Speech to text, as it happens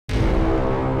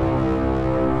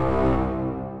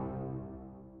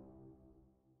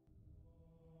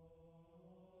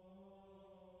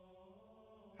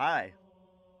Hi,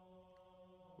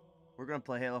 we're gonna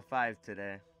play Halo 5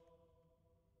 today.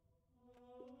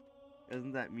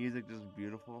 Isn't that music just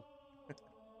beautiful?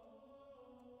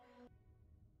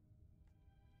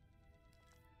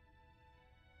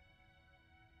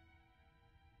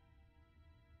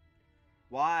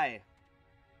 Why?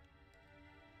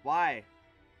 Why?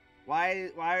 Why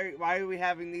are we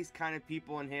having these kind of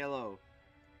people in Halo?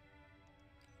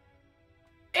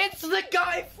 It's the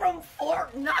guy from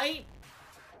Fortnite!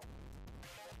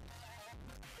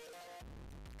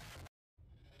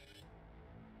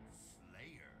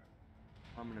 Slayer.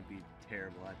 I'm gonna be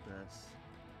terrible at this.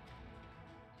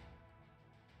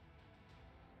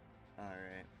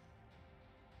 Alright.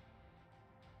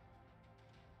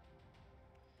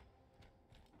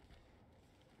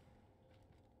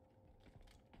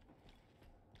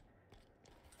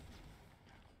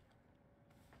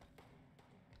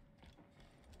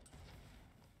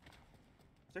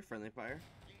 Is there friendly fire?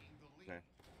 Okay.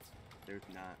 There's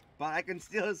not. But I can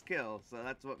steal his kill, so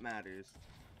that's what matters.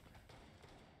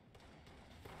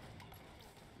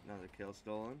 Another kill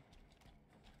stolen.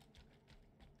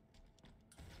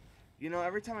 You know,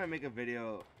 every time I make a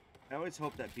video, I always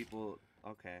hope that people...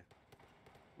 Okay.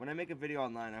 When I make a video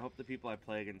online, I hope the people I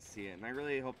play against see it. And I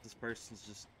really hope this person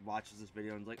just watches this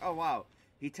video and is like, oh wow,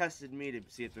 he tested me to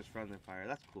see if there's friendly fire.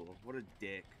 That's cool. What a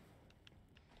dick.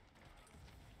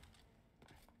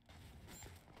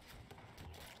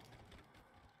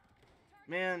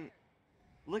 Man,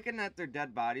 looking at their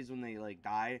dead bodies when they, like,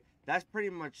 die, that's pretty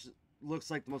much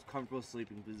looks like the most comfortable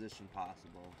sleeping position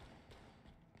possible.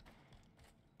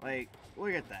 Like,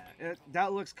 look at that.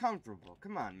 That looks comfortable.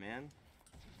 Come on, man.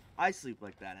 I sleep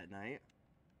like that at night.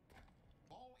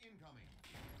 Ball incoming.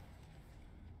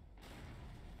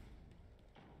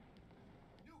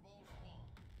 New ball spawn.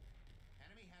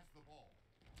 Enemy has the ball.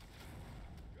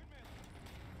 Good man.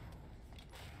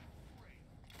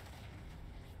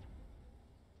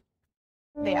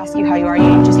 They ask you how you are,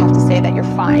 you just have to say that you're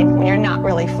fine when you're not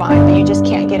really fine, but you just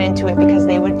can't get into it because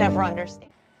they would never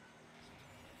understand.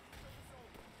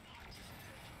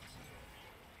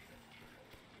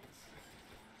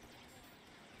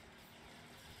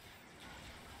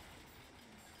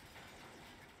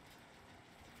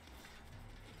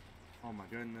 Oh my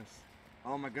goodness.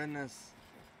 Oh my goodness.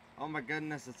 Oh my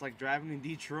goodness, it's like driving in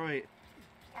Detroit.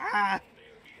 Ah!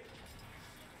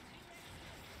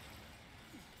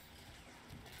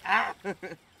 Ah!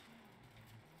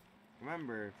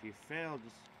 Remember, if you fail,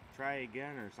 just try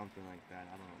again or something like that.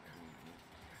 I don't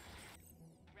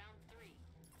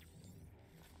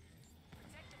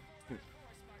know. Round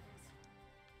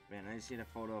 3. Man, I just seen a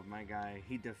photo of my guy.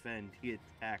 He defend, he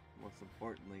attack, most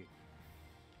importantly.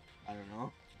 I don't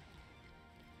know.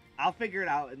 I'll figure it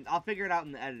out, and I'll figure it out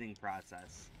in the editing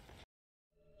process.